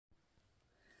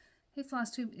Hey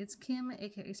Flosstube, it's Kim,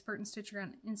 aka Spartan Stitcher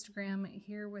on Instagram,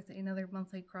 here with another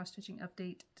monthly cross-stitching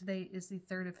update. Today is the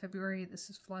 3rd of February. This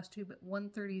is Flosstube at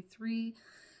 1:33.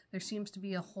 There seems to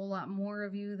be a whole lot more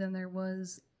of you than there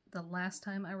was the last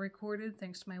time I recorded,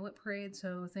 thanks to my WIP parade,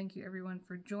 so thank you everyone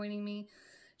for joining me.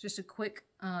 Just a quick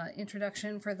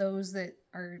introduction for those that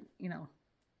are,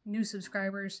 new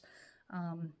subscribers.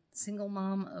 Single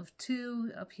mom of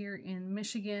 2 up here in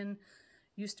Michigan.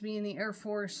 Used to be in the Air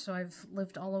Force, so I've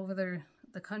lived all over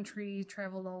the country,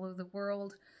 traveled all over the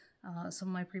world. Some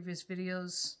of my previous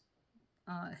videos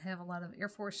have a lot of Air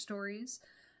Force stories.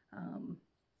 I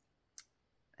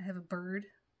have a bird,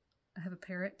 I have a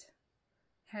parrot,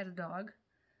 had a dog.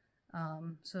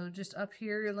 So just up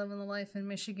here living the life in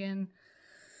Michigan.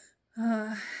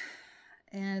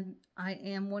 And I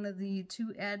am one of the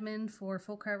 2 admin for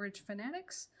Full Coverage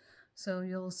Fanatics. So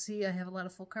you'll see I have a lot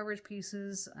of full coverage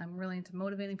pieces. I'm really into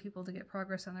motivating people to get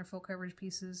progress on their full coverage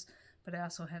pieces, but I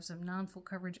also have some non-full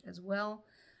coverage as well.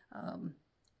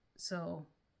 So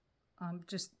I'm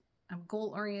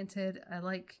goal oriented. I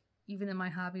like, even in my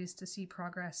hobbies, to see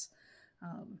progress.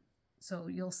 So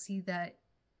you'll see that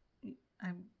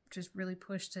I'm just really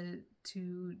pushed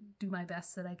to do my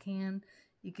best that I can.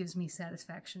 It gives me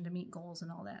satisfaction to meet goals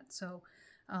and all that. So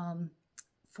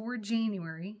for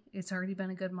January, it's already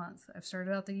been a good month. I've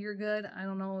started out the year good. I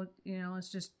don't know,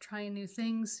 it's just trying new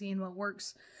things, seeing what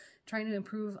works, trying to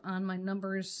improve on my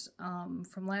numbers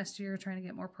from last year, trying to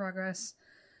get more progress.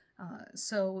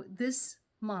 So this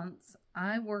month,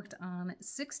 I worked on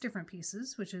 6 different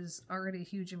pieces, which is already a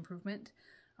huge improvement.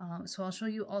 So I'll show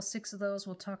you all 6 of those.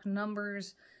 We'll talk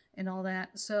numbers and all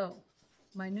that. So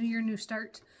my New Year, New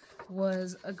Start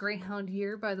was a Greyhound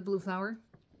Year by the Blue Flower.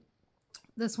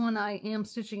 This one I am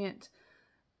stitching it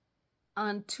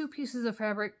on 2 pieces of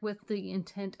fabric with the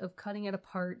intent of cutting it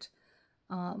apart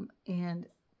and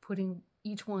putting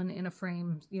each one in a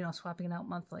frame, swapping it out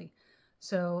monthly.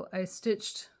 So I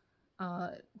stitched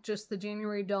just the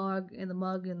January dog and the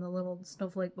mug and the little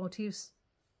snowflake motifs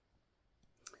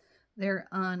there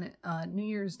on New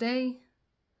Year's Day,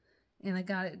 and I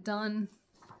got it done.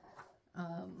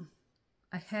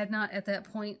 I had not at that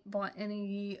point bought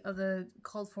any of the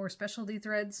called for specialty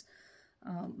threads,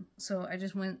 so I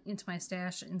just went into my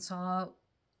stash and saw,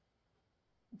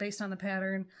 based on the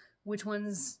pattern, which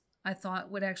ones I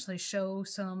thought would actually show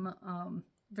some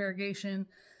variegation,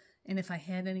 and if I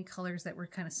had any colors that were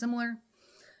kind of similar.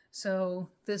 So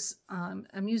this,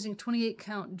 I'm using 28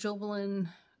 count Jobelin,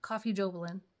 Coffee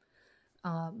Jobelin,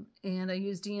 and I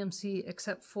use DMC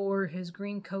except for his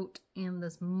green coat and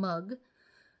this mug.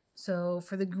 So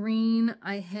for the green,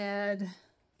 I had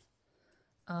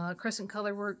Crescent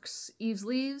Colorworks Eve's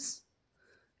Leaves,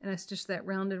 and I stitched that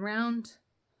round and round.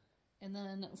 And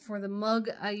then for the mug,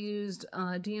 I used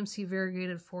DMC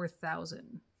Variegated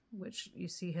 4000, which you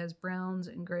see has browns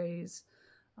and grays,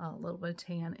 a little bit of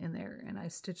tan in there, and I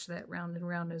stitched that round and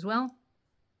round as well.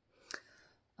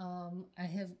 I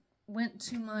have went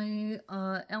to my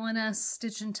LNS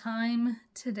Stitch in Time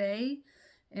today,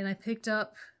 and I picked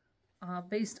up,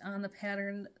 based on the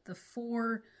pattern, the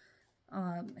 4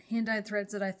 hand-dyed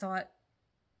threads that I thought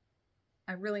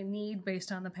I really need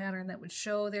based on the pattern that would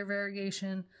show their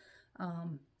variegation,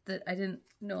 that I didn't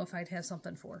know if I'd have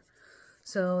something for.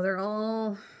 So they're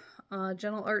all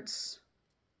Gentle Arts.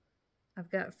 I've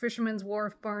got Fisherman's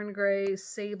Wharf, Barn Gray,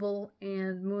 Sable,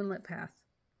 and Moonlit Path.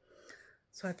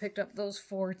 So I picked up those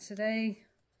 4 today.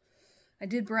 I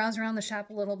did browse around the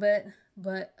shop a little bit,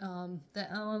 but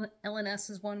the LNS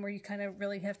is one where you kind of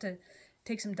really have to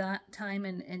take some time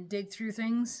and dig through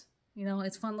things.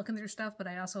 It's fun looking through stuff, but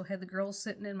I also had the girls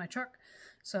sitting in my truck,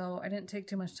 so I didn't take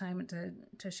too much time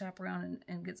to shop around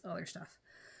and get other stuff.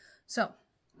 So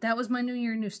that was my New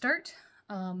Year, New Start.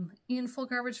 In Full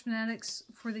Coverage Fanatics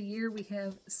for the year, we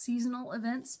have seasonal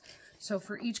events. So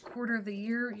for each quarter of the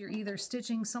year, you're either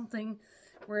stitching something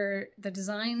where the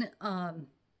design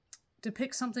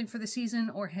depicts something for the season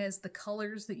or has the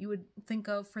colors that you would think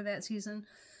of for that season.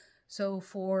 So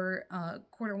for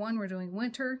quarter 1, we're doing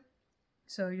winter.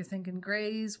 So you're thinking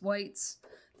grays, whites,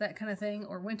 that kind of thing,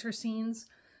 or winter scenes.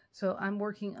 So I'm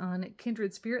working on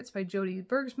Kindred Spirits by Jody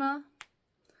Bergsma.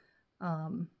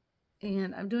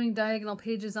 And I'm doing diagonal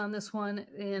pages on this one,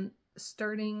 and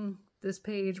starting this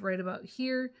page right about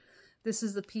here. This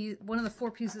is the piece, one of the 4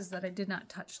 pieces that I did not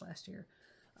touch last year.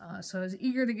 So I was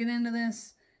eager to get into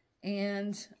this,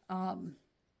 and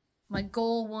my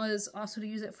goal was also to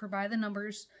use it for by the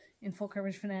numbers in Full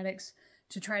Coverage Fanatics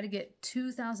to try to get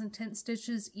 2,000 tent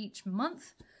stitches each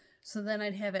month. So then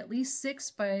I'd have at least 6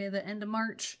 by the end of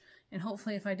March, and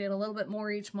hopefully if I did a little bit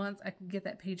more each month, I could get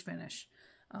that page finished.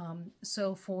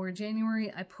 So for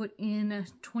January, I put in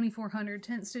 2,400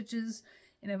 tent stitches,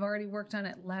 and I've already worked on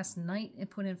it last night and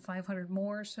put in 500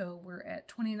 more. So we're at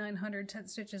 2,900 tent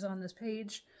stitches on this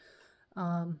page.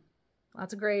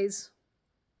 Lots of grays,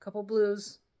 a couple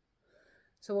blues.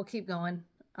 So we'll keep going.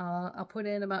 I'll put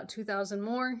in about 2,000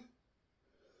 more.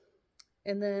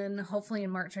 And then hopefully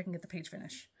in March I can get the page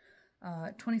finish.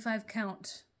 25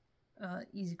 count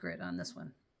easy grit on this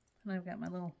one. And I've got my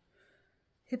little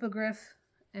hippogriff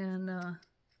and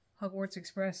Hogwarts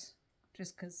Express,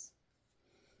 just because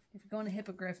if you're going to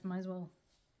hippogriff, might as well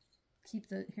keep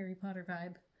the Harry Potter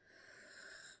vibe.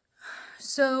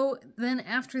 So then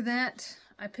after that,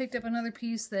 I picked up another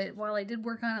piece that while I did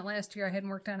work on it last year, I hadn't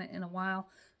worked on it in a while,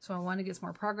 so I wanted to get some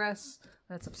more progress.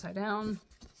 That's upside down.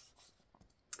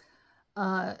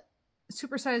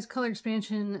 Supersized Color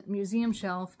Expansion Museum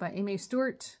Shelf by A. May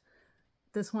Stewart.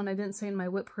 This one I didn't say in my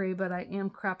whip parade, but I am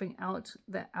cropping out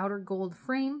the outer gold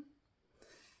frame.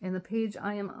 And the page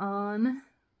I am on,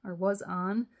 or was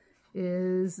on,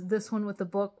 is this one with the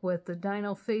book with the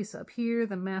dino face up here,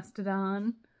 the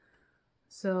mastodon.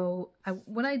 So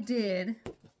what I did,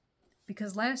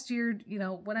 because last year, you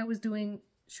know, what I was doing,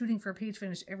 shooting for a page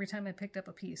finish every time I picked up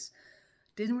a piece,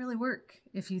 didn't really work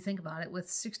if you think about it with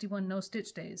 61 no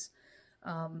stitch days.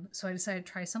 So I decided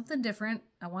to try something different.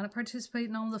 I want to participate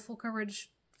in all the full coverage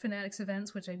Fanatics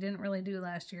events, which I didn't really do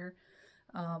last year.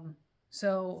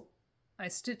 So I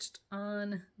stitched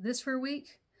on this for a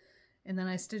week, and then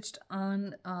I stitched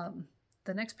on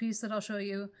the next piece that I'll show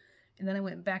you, and then I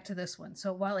went back to this one.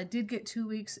 So while I did get 2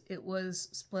 weeks, it was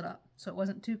split up. So it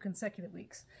wasn't 2 consecutive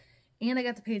weeks. And I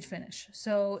got the page finish.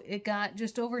 So it got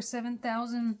just over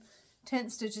 7,000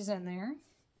 tent stitches in there.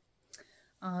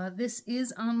 This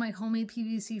is on my homemade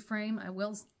PVC frame. I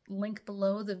will link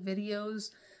below the videos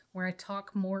where I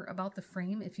talk more about the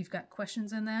frame if you've got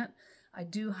questions on that. I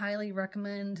do highly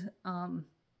recommend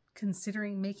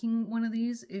considering making one of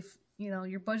these if you know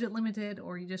you're budget limited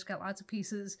or you just got lots of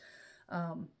pieces.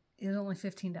 It's only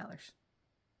 $15.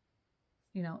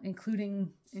 You know,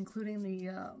 including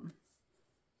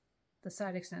the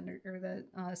side extender or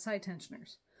the side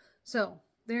tensioners. So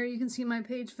there you can see my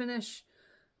page finish.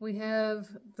 We have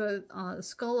the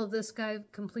skull of this guy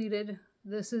completed.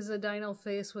 This is a dino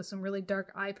face with some really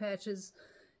dark eye patches.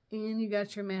 And you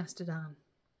got your mastodon.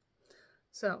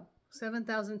 So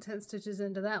 7,000 tent stitches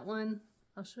into that one.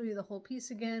 I'll show you the whole piece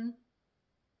again.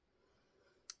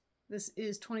 This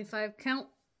is 25 count,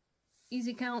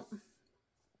 easy count.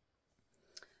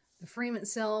 The frame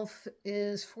itself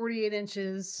is 48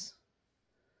 inches.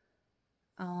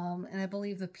 And I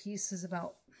believe the piece is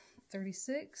about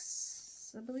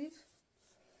 36, I believe.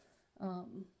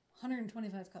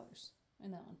 125 colors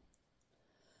in that one.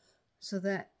 So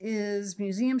that is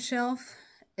Museum Shelf.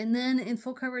 And then in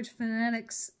Full Coverage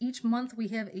Fanatics, each month we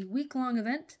have a week-long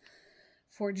event.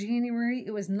 For January,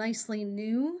 it was nicely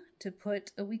new to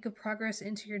put a week of progress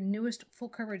into your newest full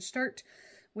coverage start,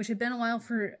 which had been a while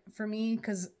for me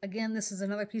because, again, this is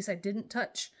another piece I didn't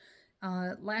touch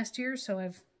last year, so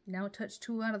I've now touched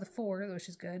 2 out of the 4, which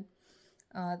is good.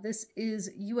 This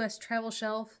is U.S. Travel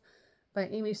Shelf by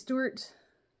A. May Stewart.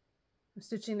 I'm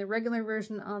stitching the regular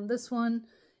version on this one,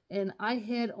 and I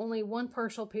had only one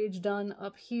partial page done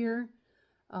up here,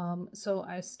 so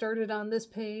I started on this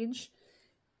page.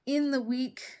 In the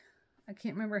week, I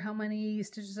can't remember how many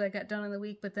stitches I got done in the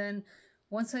week, but then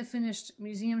once I finished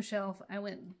Museum Shelf, I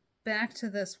went back to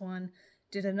this one,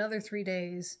 did another 3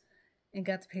 days, and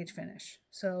got the page finish.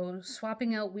 So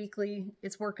swapping out weekly,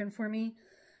 it's working for me.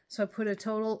 So I put a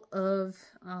total of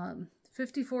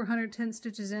 5,410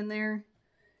 stitches in there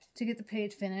to get the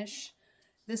page finish.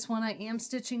 This one I am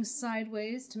stitching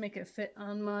sideways to make it fit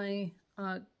on my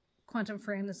quantum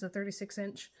frame. This is a 36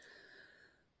 inch.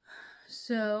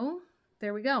 So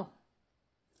there we go.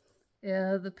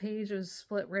 The page is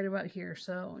split right about here.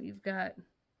 So you've got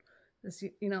this,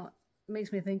 you know, it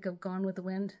makes me think of Gone with the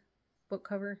Wind book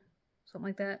cover, something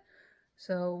like that.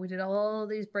 So we did all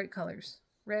these bright colors,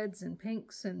 reds and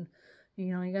pinks, and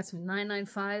you know, you got some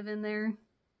 995 in there.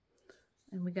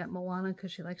 And we got Moana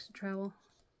because she likes to travel.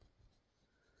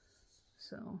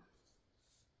 So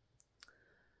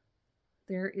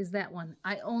there is that one.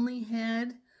 I only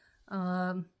had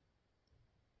 1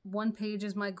 page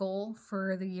as my goal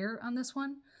for the year on this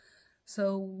one.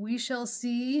 So we shall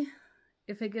see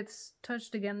if it gets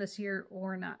touched again this year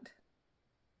or not.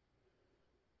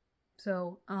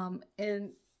 So,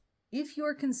 and if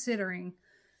you're considering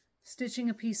stitching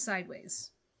a piece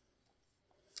sideways,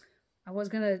 I was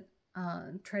going to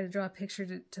try to draw a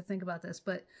picture to think about this,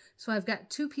 but so I've got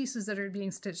 2 pieces that are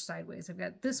being stitched sideways. I've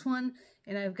got this one,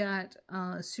 and I've got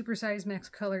Supersize Max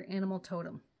Color Animal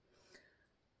Totem.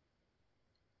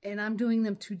 and I'm doing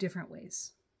them two different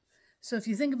ways. So if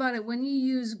you think about it, when you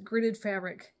use gridded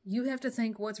fabric, you have to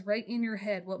think what's right in your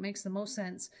head, what makes the most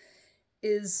sense.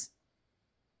 Is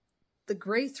the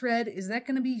gray thread, is that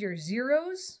going to be your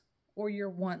zeros or your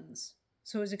ones?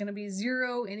 So is it going to be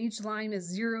 0 and each line is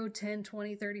 0, 10,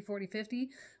 20, 30, 40, 50?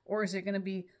 Or is it going to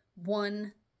be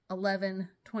 1, 11,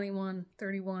 21,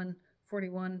 31,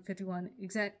 41, 51,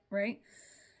 exact, right?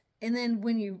 And then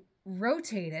when you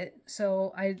rotate it,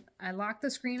 so I lock the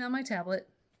screen on my tablet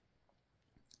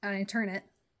and I turn it,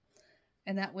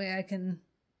 and that way I can,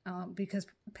 because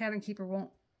Pattern Keeper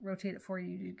won't rotate it for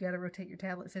you, you got to rotate your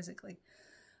tablet physically.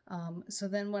 So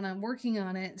then when I'm working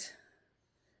on it,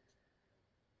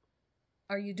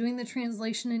 are you doing the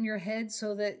translation in your head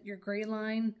so that your gray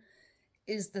line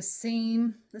is the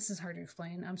same? This is hard to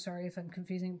explain. I'm sorry if I'm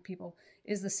confusing people.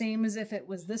 Is the same as if it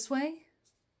was this way?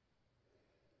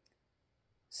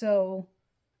 So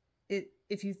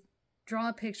if you draw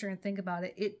a picture and think about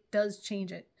it, it does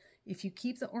change it. If you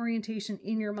keep the orientation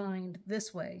in your mind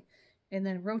this way and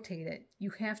then rotate it, you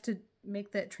have to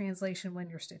make that translation when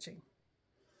you're stitching.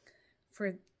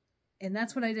 And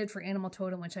that's what I did for Animal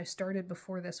Totem, which I started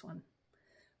before this one.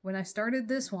 When I started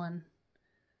this one,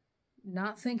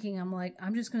 not thinking, I'm like,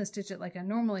 I'm just going to stitch it like I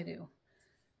normally do.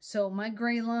 So my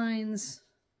gray lines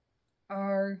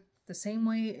are the same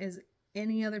way as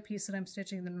any other piece that I'm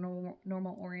stitching the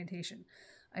normal orientation.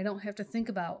 I don't have to think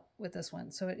about with this one,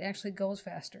 so it actually goes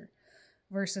faster.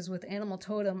 Versus with Animal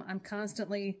Totem, I'm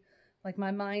constantly, like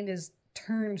my mind is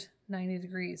turned 90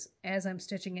 degrees as I'm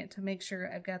stitching it to make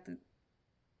sure I've got the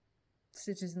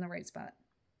stitches in the right spot,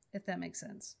 if that makes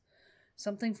sense.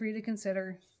 Something for you to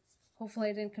consider. Hopefully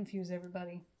I didn't confuse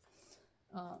everybody.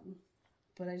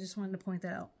 But I just wanted to point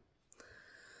that out.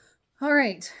 All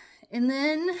right. And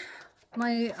then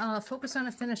my focus on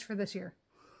a finish for this year.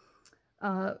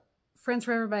 Friends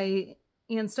Forever by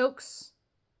Ann Stokes.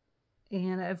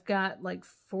 And I've got like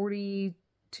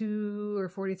 42 or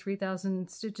 43,000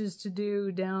 stitches to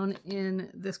do down in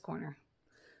this corner.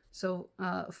 So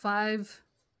 5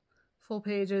 full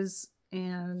pages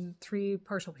and 3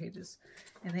 partial pages,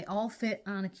 and they all fit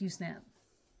on a Q-snap.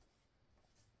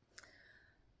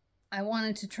 I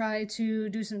wanted to try to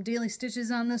do some daily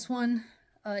stitches on this one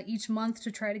each month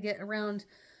to try to get around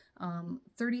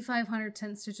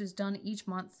 3,510 stitches done each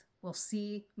month will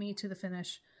see me to the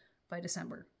finish by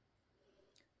December.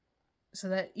 So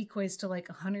that equates to like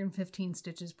 115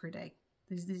 stitches per day.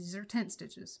 These are tent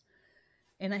stitches.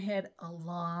 And I had a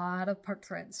lot of part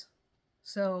threads.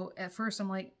 So at first I'm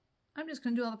like, I'm just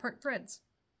going to do all the part threads.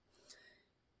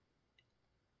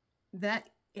 That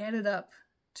added up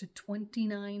to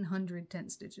 2,900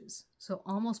 tent stitches. So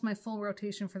almost my full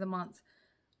rotation for the month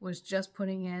was just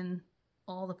putting in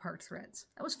all the part threads.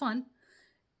 That was fun.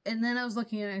 And then I was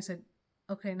looking at it and I said,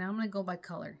 okay, now I'm going to go by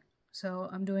color. So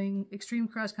I'm doing Extreme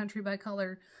Cross Country by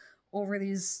color over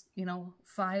these,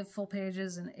 5 full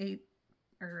pages and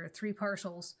 3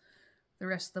 partials the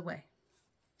rest of the way.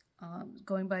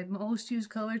 Going by most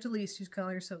used color to least used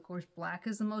color. So of course black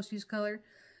is the most used color.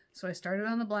 So I started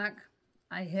on the black.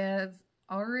 I have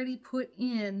already put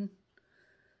in,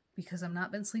 because I've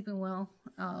not been sleeping well,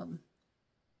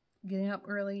 getting up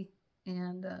early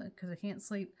and because I can't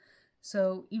sleep.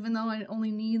 So even though I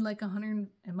only need like 100,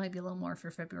 it might be a little more for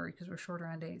February because we're shorter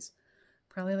on days,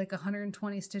 probably like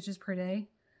 120 stitches per day.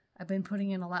 I've been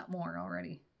putting in a lot more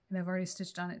already, and I've already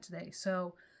stitched on it today.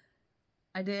 So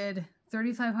I did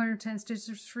 3,510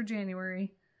 stitches for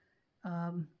January,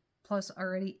 plus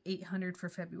already 800 for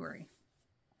February.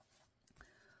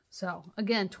 So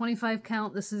again, 25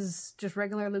 count. This is just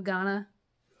regular Lugana.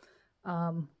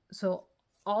 So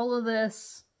all of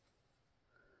this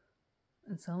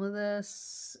and some of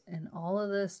this and all of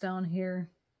this down here,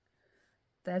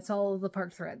 that's all of the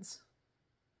part threads.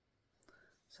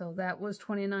 So that was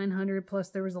 2,900, plus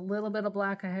there was a little bit of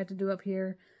black I had to do up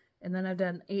here, and then I've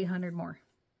done 800 more.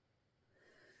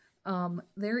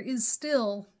 There is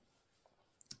still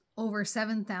over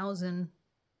 7,000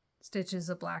 stitches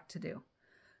of black to do.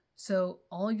 So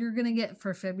all you're going to get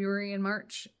for February and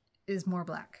March is more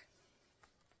black.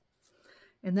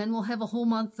 And then we'll have a whole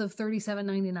month of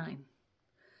 $37.99.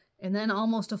 And then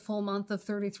almost a full month of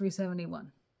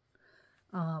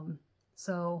 $33.71.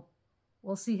 So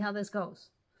we'll see how this goes.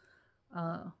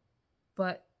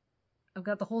 But I've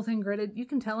got the whole thing gridded. You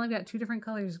can tell I've got 2 different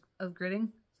colors of gridding.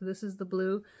 So this is the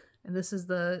blue, and this is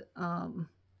the,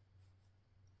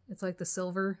 it's like the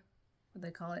silver, what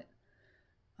they call it.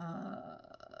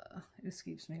 It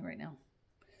escapes me right now.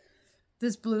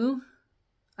 This blue,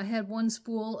 I had 1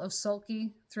 spool of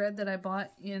sulky thread that I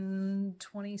bought in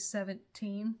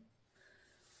 2017,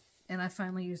 and I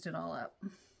finally used it all up.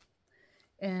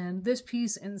 And this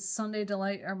piece and Sunday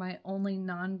Delight are my only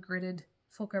non-gridded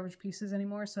full coverage pieces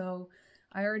anymore. So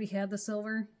I already had the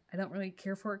silver. I don't really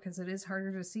care for it because it is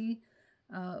harder to see.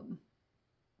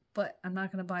 But I'm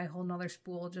not going to buy a whole nother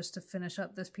spool just to finish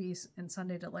up this piece and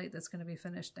Sunday Delight that's going to be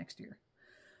finished next year.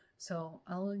 So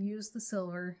I'll use the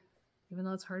silver, even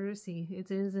though it's harder to see.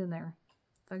 It is in there.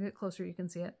 If I get closer, you can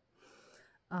see it.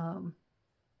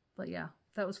 But yeah,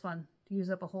 that was fun to use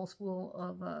up a whole spool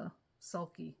of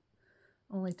sulky.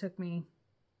 Only took me,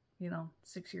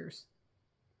 6 years.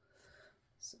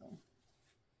 So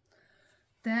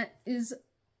that is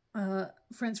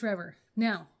Friends Forever.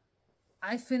 Now,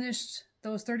 I finished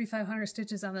those 3,500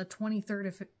 stitches on the 23rd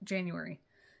of January.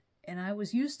 And I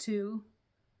was used to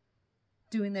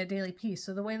doing that daily piece.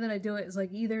 So the way that I do it is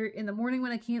like either in the morning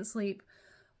when I can't sleep,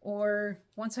 or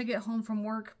once I get home from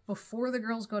work before the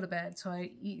girls go to bed. So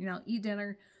I eat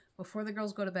dinner before the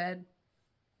girls go to bed.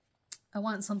 I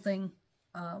want something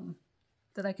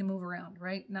that I can move around,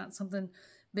 right? Not something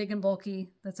big and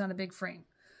bulky that's on a big frame.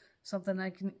 Something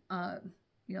I can,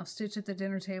 stitch at the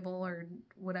dinner table or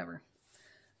whatever.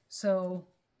 So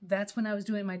that's when I was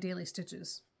doing my daily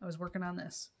stitches. I was working on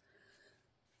this.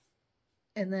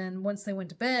 And then once they went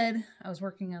to bed, I was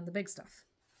working on the big stuff.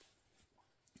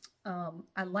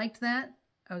 I liked that.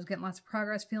 I was getting lots of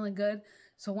progress, feeling good.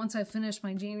 So once I finished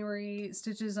my January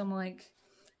stitches, I'm like,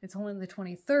 it's only the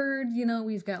 23rd,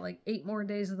 we've got like 8 more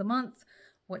days of the month.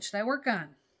 What should I work on?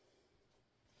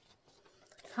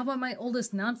 How about my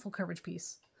oldest non-full coverage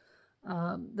piece?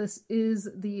 This is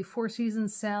the Four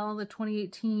Seasons Sal, the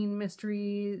 2018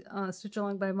 Mystery Stitch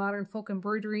Along by Modern Folk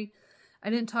Embroidery.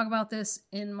 I didn't talk about this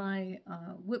in my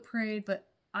Whip Parade, but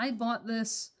I bought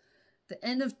this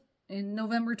in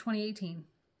November 2018,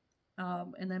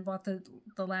 and then bought the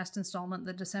last installment,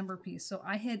 the December piece. So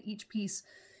I had each piece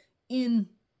in,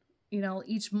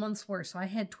 each month's worth. So I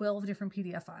had 12 different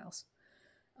PDF files.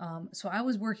 So I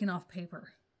was working off paper.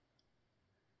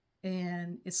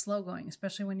 And it's slow going,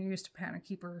 especially when you're used to Pattern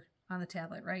Keeper on the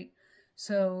tablet, right?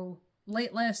 So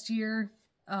late last year,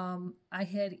 I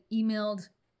had emailed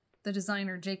the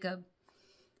designer, Jacob,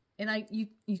 and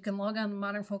you can log on the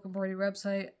Modern Folk Embroidery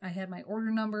website. I had my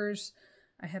order numbers.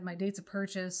 I had my dates of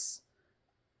purchase.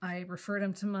 I referred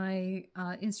him to my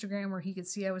Instagram where he could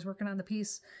see I was working on the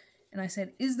piece. And I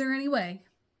said, is there any way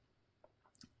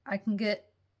I can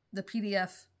get the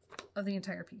PDF of the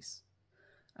entire piece?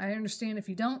 I understand if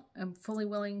you don't, I'm fully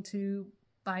willing to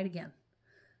buy it again.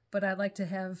 But I'd like to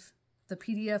have the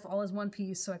PDF all as one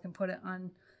piece so I can put it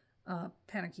on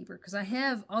Pattern Keeper. Because I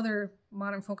have other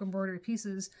Modern Folk Embroidery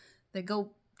pieces that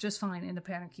go just fine into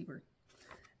Pattern Keeper.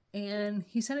 And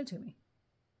he sent it to me.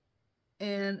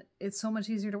 And it's so much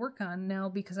easier to work on now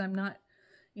because I'm not,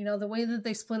 the way that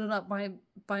they split it up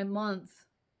by month,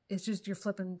 it's just you're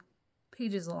flipping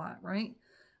pages a lot, right?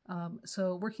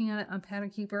 So working on it on Pattern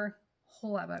Keeper,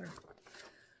 whole lot better.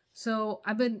 So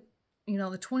I've been, the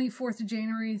 24th of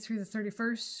January through the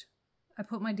 31st, I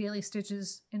put my daily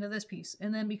stitches into this piece.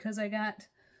 And then because I got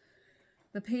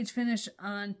the page finish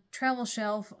on Travel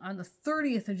Shelf on the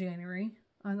 30th of January,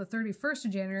 on the 31st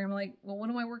of January, I'm like, well, what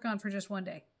do I work on for just one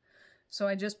day? So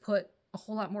I just put a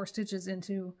whole lot more stitches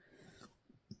into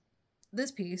this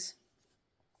piece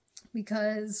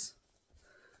because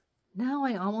now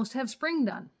I almost have spring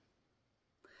done.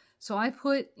 So I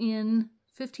put in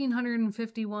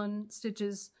 1,551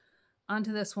 stitches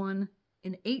onto this one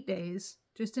in 8 days,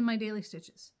 just in my daily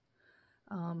stitches.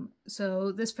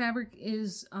 So this fabric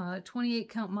is 28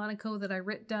 count Monaco that I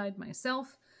dyed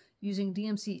myself using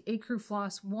DMC Ecru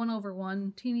Floss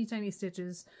 1/1, teeny tiny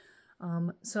stitches.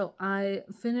 So I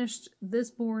finished this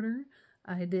border,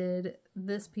 I did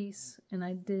this piece, and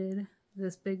I did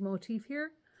this big motif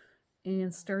here,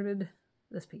 and started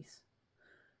this piece.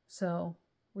 So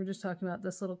we're just talking about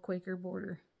this little Quaker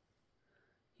border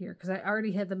here, because I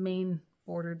already had the main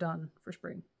border done for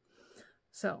spring.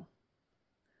 So,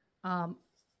 I'm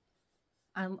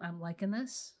liking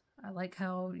this. I like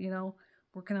how,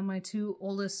 working on my 2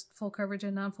 oldest full coverage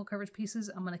and non-full coverage pieces.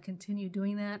 I'm going to continue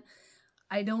doing that.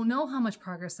 I don't know how much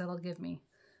progress that'll give me.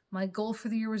 My goal for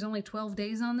the year was only 12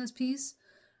 days on this piece.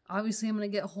 Obviously, I'm going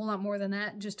to get a whole lot more than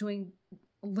that just doing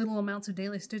little amounts of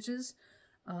daily stitches.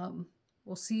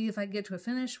 We'll see if I get to a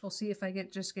finish. We'll see if I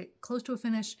get close to a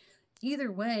finish.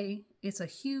 Either way, it's a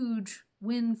huge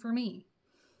win for me.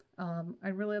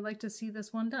 I'd really like to see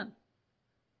this one done.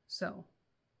 So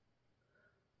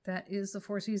that is the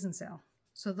Four Seasons sale.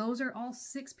 So those are all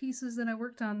 6 pieces that I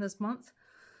worked on this month.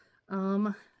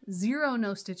 0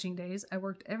 no stitching days. I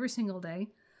worked every single day.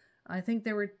 I think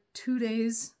there were 2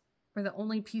 days where the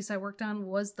only piece I worked on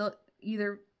was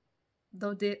either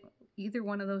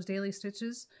one of those daily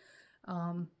stitches.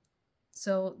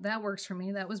 So that works for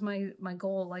me. That was my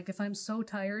goal. Like if I'm so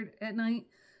tired at night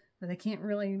that I can't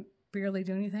really barely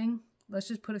do anything, let's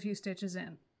just put a few stitches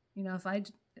in. You know, if I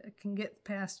can get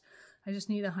past, I just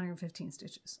need 115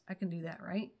 stitches. I can do that,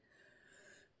 right?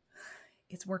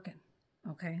 It's working.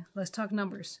 Okay, let's talk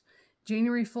numbers.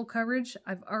 January full coverage,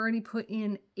 I've already put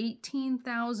in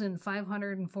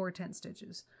 18,504 tent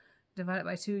stitches. Divide it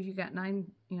by 2, you got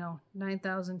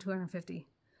 9,250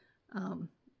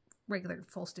 regular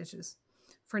full stitches.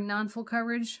 For non-full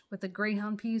coverage with the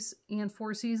Greyhound piece and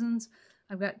 4 seasons,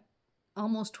 I've got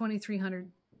almost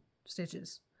 2,300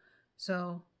 stitches.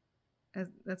 So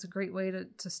that's a great way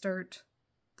to start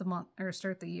the month or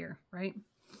start the year, right?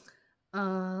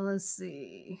 Let's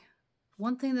see.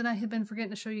 One thing that I have been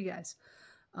forgetting to show you guys.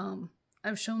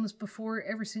 I've shown this before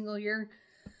every single year.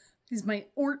 Is my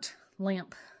Ort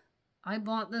lamp. I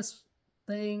bought this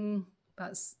thing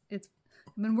I've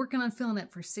been working on filling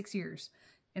it for 6 years,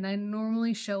 and I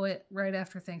normally show it right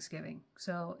after Thanksgiving.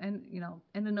 So, and you know,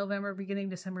 end of November, beginning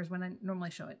December is when I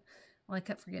normally show it. Well, I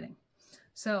kept forgetting.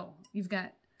 So you've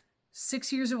got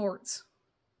 6 years of Orts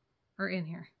are in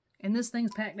here, and this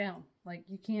thing's packed down. Like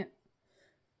you can't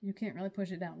really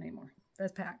push it down anymore.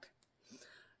 That's packed.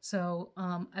 So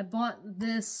I bought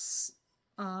this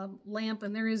lamp,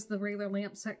 and there is the regular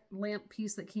lamp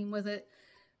piece that came with it.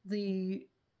 The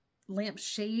lamp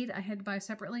shade I had to buy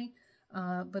separately,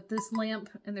 but this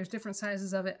lamp, and there's different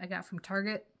sizes of it, I got from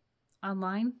Target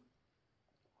online.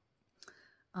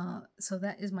 So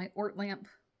that is my Ort lamp.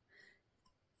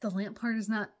 The lamp part is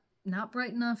not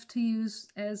bright enough to use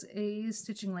as a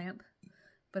stitching lamp,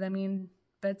 but I mean,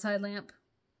 bedside lamp,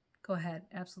 go ahead,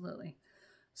 absolutely.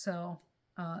 So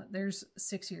there's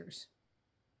 6 years.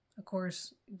 Of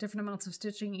course, different amounts of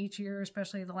stitching each year,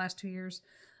 especially the last 2 years,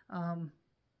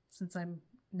 since I'm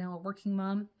now a working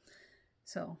mom.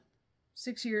 So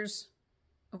 6 years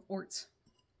of Orts.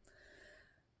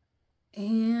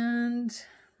 And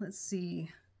let's see.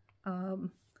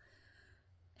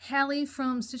 Hallie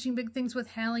from Stitching Big Things with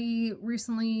Hallie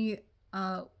recently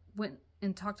went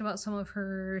and talked about some of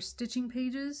her stitching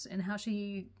pages and how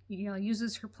she, you know,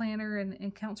 uses her planner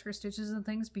and counts her stitches and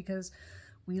things, because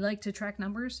we like to track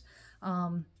numbers.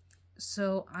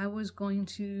 So I was going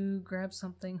to grab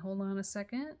something. Hold on a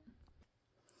second.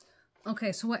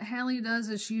 Okay, so what Hallie does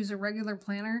is she uses a regular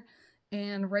planner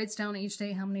and writes down each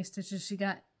day how many stitches she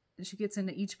gets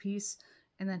into each piece,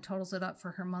 and then totals it up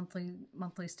for her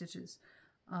monthly stitches.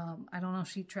 I don't know if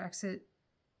she tracks it.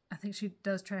 I think she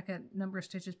does track a number of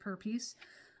stitches per piece.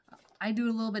 I do it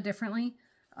a little bit differently.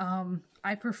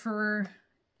 I prefer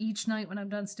each night when I'm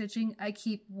done stitching, I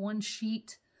keep one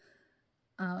sheet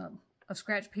of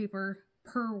scratch paper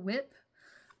per whip.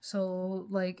 So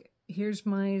like, here's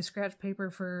my scratch paper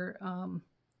for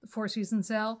the 4 Season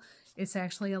sale. It's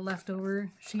actually a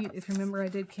leftover sheet. If you remember, I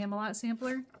did Camelot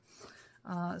sampler.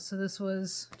 So this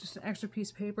was just an extra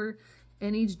piece of paper.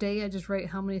 And each day I just write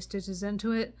how many stitches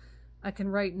into it. I can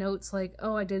write notes like,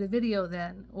 oh, I did a video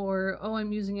then, or, oh,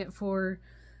 I'm using it for,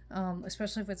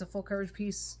 especially if it's a full coverage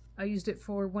piece, I used it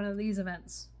for one of these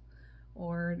events.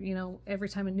 Or, you know, every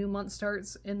time a new month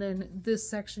starts, and then this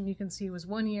section you can see was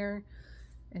 1 year,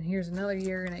 and here's another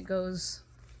year, and it goes,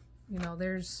 you know,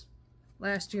 there's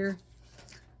last year.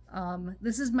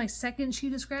 This is my second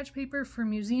sheet of scratch paper for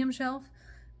Museum Shelf,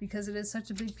 because it is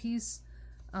such a big piece.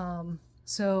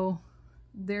 So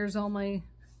there's all my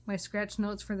scratch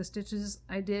notes for the stitches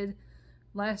I did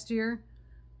last year,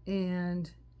 and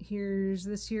here's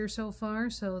this year so far.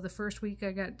 So the first week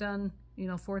I got done, you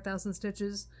know, 4,000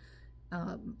 stitches,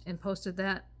 and posted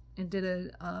that, and did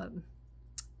a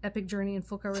epic journey in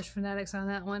full coverage fanatics on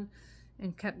that one,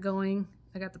 and kept going.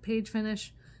 I got the page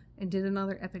finish and did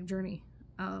another epic journey.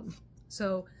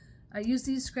 So I use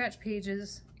these scratch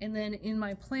pages, and then in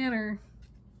my planner,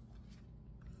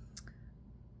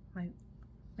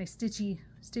 my stitchy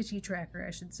tracker, I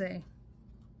should say,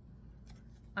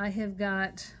 I have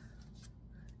got,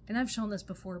 and I've shown this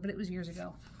before, but it was years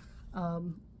ago.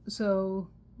 So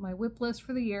my whip list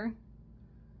for the year,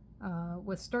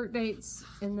 with start dates,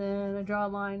 and then I draw a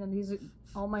line, and these are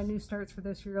all my new starts for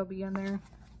this year will be in there.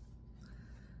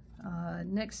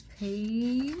 Next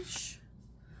page,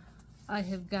 I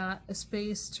have got a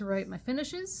space to write my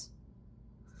finishes.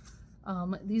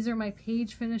 These are my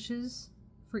page finishes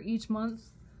for each month.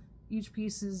 Each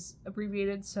piece is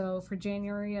abbreviated. So for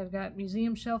January, I've got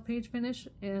Museum Shelf page finish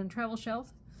and Travel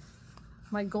Shelf.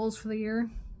 My goals for the year,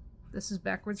 this is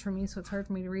backwards for me, so it's hard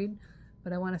for me to read,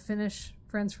 but I want to finish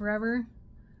Friends Forever.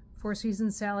 4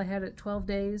 Seasons Sal, I had it 12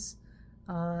 days.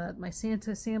 My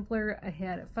Santa sampler, I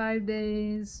had it 5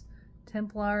 days.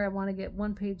 Templar, I want to get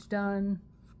 1 page done.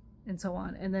 and so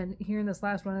on. And then here in this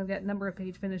last one, I've got number of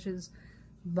page finishes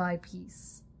by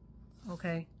piece.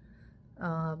 Okay.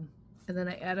 And then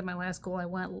I added my last goal. I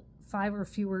want 5 or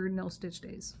fewer no stitch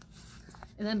days.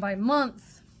 And then by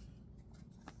month,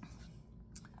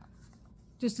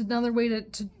 just another way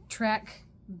to track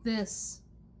this.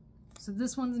 So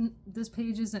this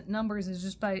page isn't numbers, it's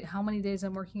just by how many days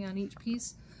I'm working on each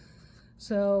piece.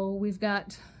 So we've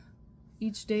got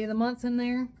each day of the month in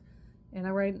there, and I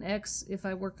write an X if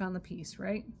I work on the piece,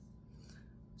 right?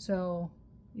 So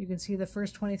you can see the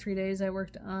first 23 days I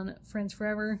worked on Friends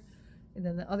Forever, and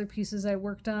then the other pieces I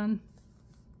worked on.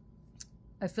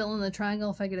 I fill in the triangle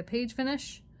if I get a page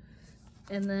finish.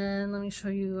 And then let me show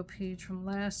you a page from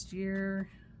last year.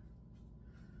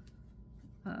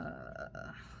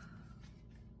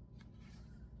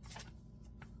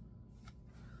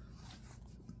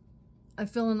 I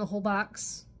fill in the whole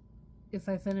box if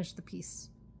I finish the piece.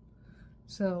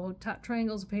 So top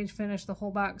triangle's a page finish, the whole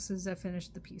box is I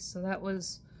finished the piece. So that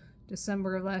was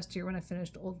December of last year when I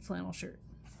finished Old Flannel Shirt.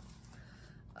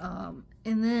 And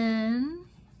then,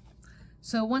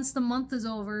 so once the month is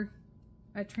over,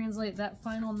 I translate that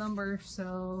final number,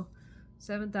 so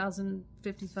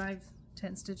 7,055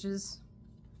 10 stitches.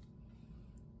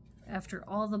 After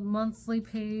all the monthly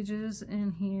pages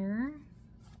in here,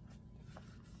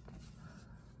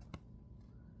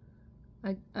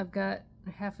 I've got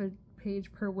half a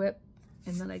page per whip,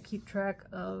 and then I keep track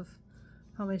of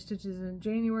how many stitches in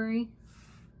January,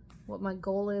 what my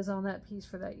goal is on that piece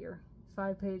for that year.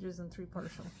 5 pages and 3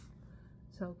 partial.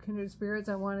 So Kindred Spirits,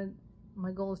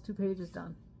 my goal is 2 pages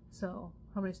done. So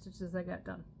how many stitches I got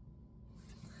done.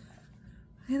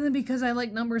 And then because I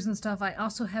like numbers and stuff, I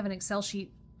also have an Excel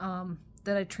sheet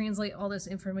that I translate all this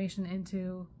information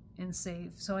into and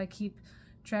save. So I keep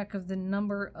track of the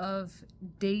number of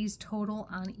days total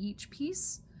on each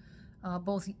piece,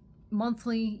 both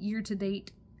monthly, year to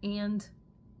date, and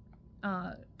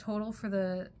total for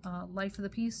the life of the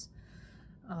piece.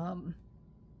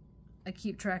 I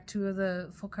keep track too of the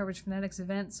Full Coverage Fanatics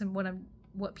events and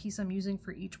what piece I'm using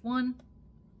for each one.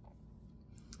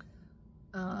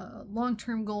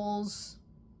 Long-term goals.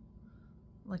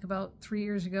 Like about 3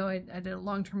 years ago, I did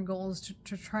long-term goals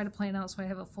to try to plan out so I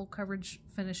have a full coverage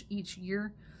finish each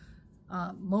year.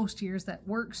 Most years that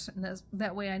works, and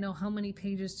that way I know how many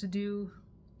pages to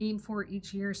aim for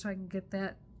each year, so I can get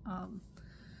that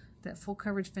that full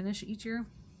coverage finish each year.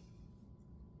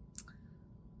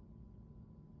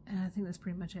 And I think that's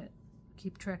pretty much it.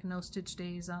 Keep track of no stitch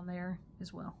days on there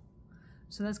as well.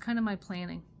 So that's kind of my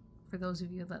planning for those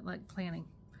of you that like planning.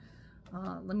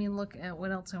 Let me look at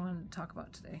what else I wanted to talk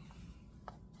about today.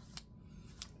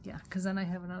 Yeah, because then I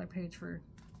have another page for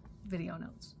video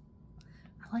notes.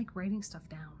 I like writing stuff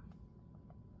down.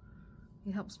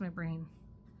 It helps my brain.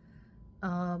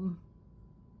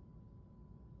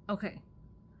 Okay.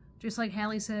 Just like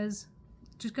Hallie says,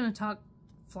 just going to talk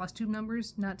Flosstube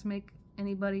numbers, not to make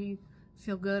anybody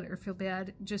feel good or feel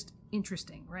bad, just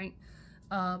interesting, right?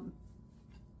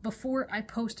 Before I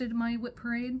posted my whip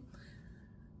parade,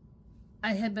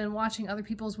 I had been watching other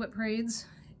people's whip parades,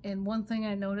 and one thing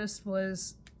I noticed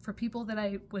was for people that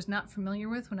I was not familiar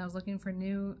with when I was looking for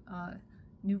new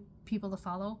people to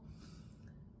follow,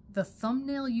 the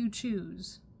thumbnail you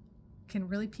choose can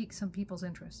really pique some people's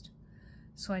interest.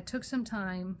 So I took some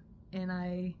time and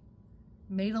I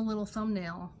made a little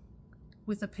thumbnail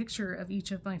with a picture of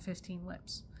each of my 15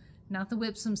 whips. Not the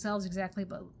whips themselves exactly,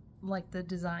 but like the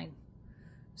design.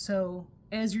 So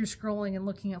as you're scrolling and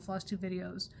looking at Flosstube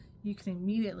videos, you can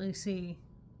immediately see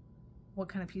what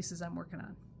kind of pieces I'm working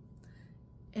on.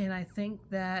 And I think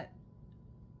that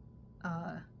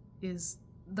is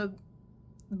the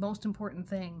most important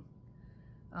thing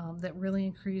that really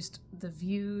increased the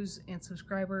views and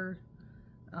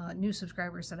new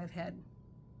subscribers that I've had.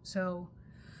 So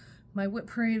my whip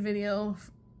parade video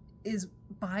is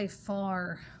by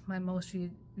far my most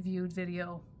viewed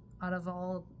video out of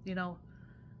all,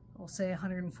 I'll say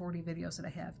 140 videos that I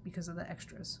have because of the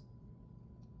extras.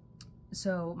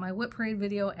 So my whip parade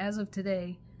video as of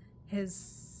today has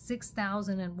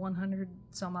 6,100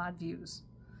 some odd views.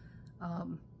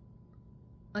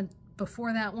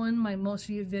 Before that one, my most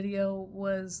viewed video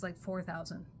was like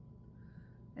 4,000,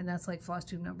 and that's like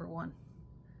Flosstube #1.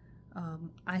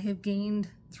 I have gained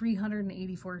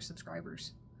 384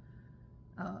 subscribers.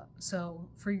 So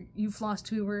for you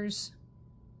Flosstubers,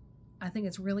 I think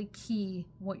it's really key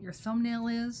what your thumbnail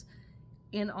is,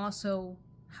 and also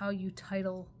how you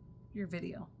title your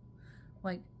video.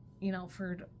 Like,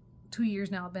 for 2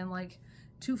 years now, I've been like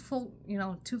two full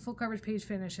coverage page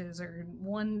finishes, or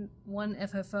one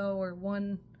FFO, or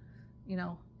one,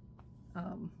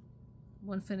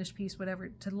 one finished piece, whatever,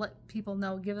 to let people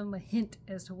know, give them a hint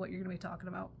as to what you're going to be talking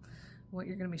about, what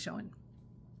you're going to be showing.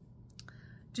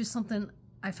 Just something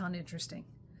I found interesting.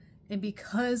 And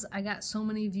because I got so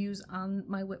many views on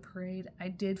my WIP parade, I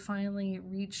did finally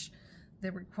reach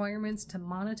the requirements to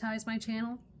monetize my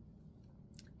channel.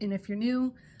 And if you're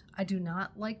new, I do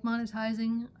not like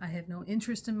monetizing. I have no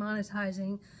interest in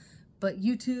monetizing, but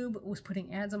YouTube was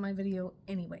putting ads on my video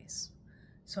anyways.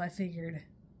 So I figured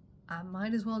I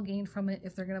might as well gain from it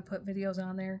if they're going to put videos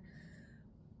on there.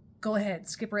 Go ahead,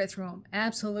 skip right through them.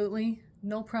 Absolutely,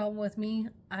 no problem with me.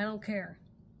 I don't care.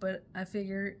 But I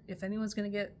figure if anyone's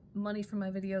going to get money from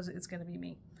my videos, it's going to be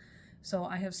me. So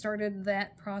I have started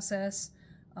that process.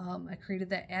 I created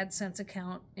that AdSense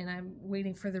account, and I'm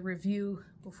waiting for the review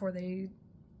before they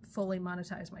fully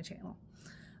monetize my channel.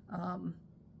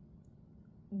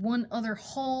 One other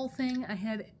haul thing, I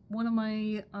had one of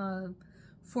my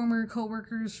former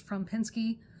co-workers from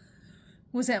Penske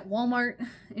was at Walmart,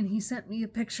 and he sent me a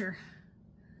picture.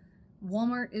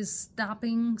 Walmart is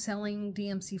stopping selling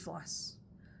DMC floss.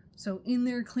 So in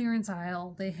their clearance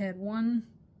aisle, they had one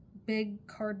big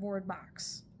cardboard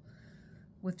box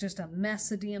with just a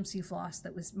mess of DMC floss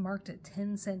that was marked at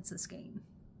 10 cents a skein,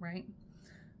 right?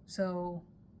 So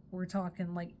we're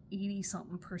talking like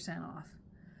 80-something% off.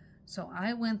 So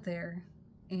I went there,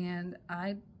 and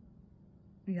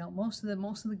most of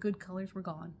the good colors were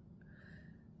gone.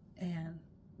 And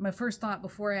my first thought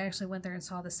before I actually went there and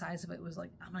saw the size of it was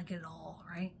like, I'm gonna get it all,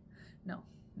 right? No.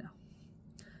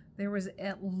 There was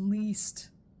at least,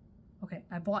 okay,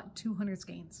 I bought 200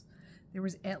 skeins. There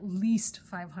was at least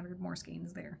 500 more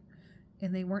skeins there,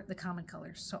 and they weren't the common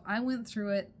colors. So I went through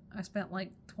it. I spent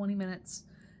like 20 minutes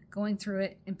going through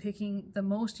it and picking the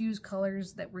most used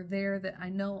colors that were there that I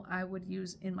know I would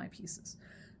use in my pieces.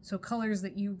 So colors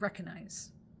that you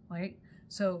recognize, right?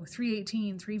 So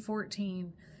 318,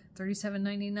 314,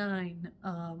 37.99,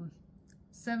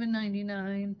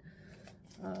 $7.99,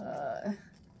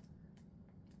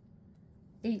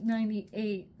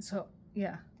 $8.98. So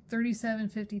yeah,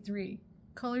 $37.53.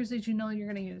 Colors that you know you're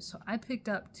going to use. So I picked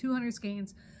up 200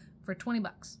 skeins for 20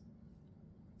 bucks.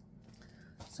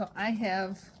 So I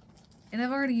have, and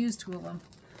I've already used 2 of them.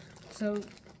 So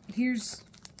here's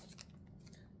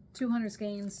 200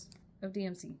 skeins of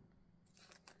DMC.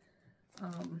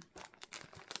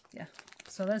 Yeah,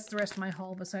 so that's the rest of my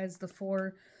haul besides the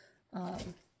 4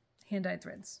 hand-dyed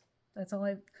threads. That's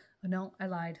all no, I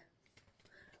lied.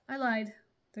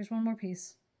 There's one more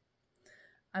piece.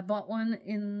 I bought one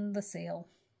in the sale,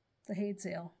 the Haid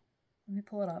sale. Let me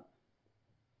pull it up.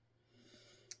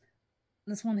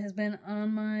 This one has been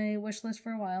on my wish list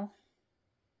for a while.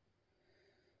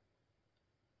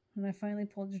 And I finally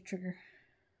pulled the trigger.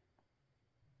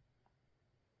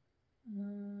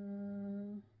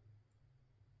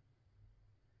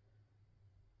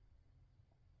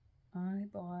 I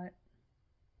bought...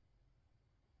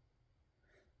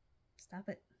 Stop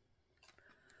it.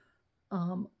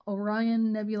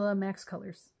 Orion Nebula Max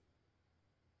Colors.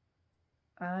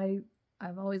 I've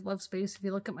always loved space. If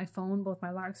you look at my phone, both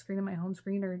my lock screen and my home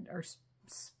screen are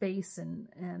space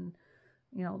and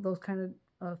those kind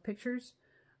of pictures.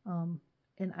 And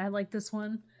I like this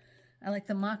one. I like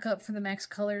the mock-up for the Max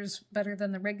Colors better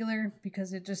than the regular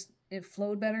because it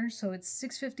flowed better. So it's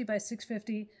 650 by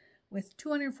 650 with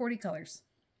 240 colors.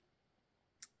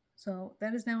 So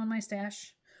that is now in my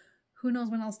stash. Who knows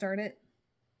when I'll start it.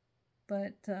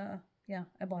 But yeah,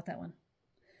 I bought that one.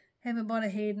 Haven't bought a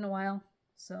Haid in a while.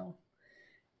 So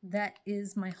that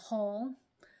is my haul.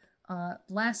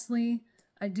 Lastly,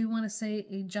 I do want to say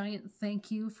a giant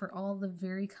thank you for all the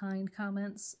very kind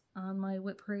comments on my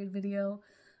WIP Parade video.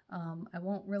 I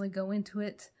won't really go into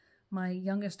it. My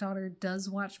youngest daughter does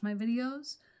watch my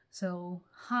videos. So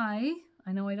hi.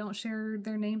 I know I don't share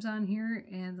their names on here,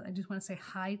 and I just want to say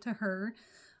hi to her.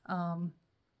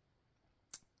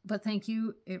 But thank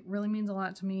you. It really means a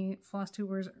lot to me.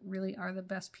 Flosstubers really are the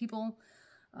best people.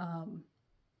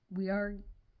 We are,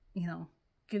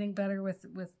 getting better with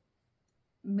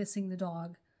missing the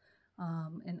dog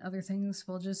and other things.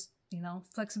 We'll just,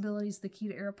 flexibility is the key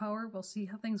to air power. We'll see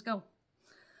how things go.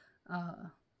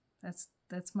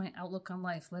 That's my outlook on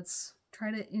life. Let's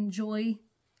try to enjoy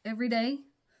every day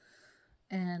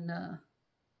and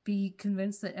be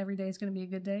convinced that every day is going to be a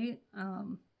good day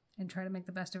and try to make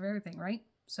the best of everything, right?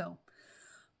 So,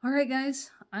 all right, guys,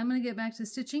 I'm going to get back to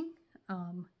stitching.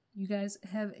 You guys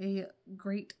have a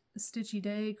great stitchy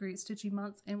day, great stitchy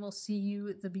month, and we'll see you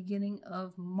at the beginning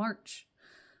of March.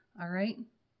 All right,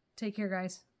 take care,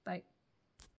 guys. Bye.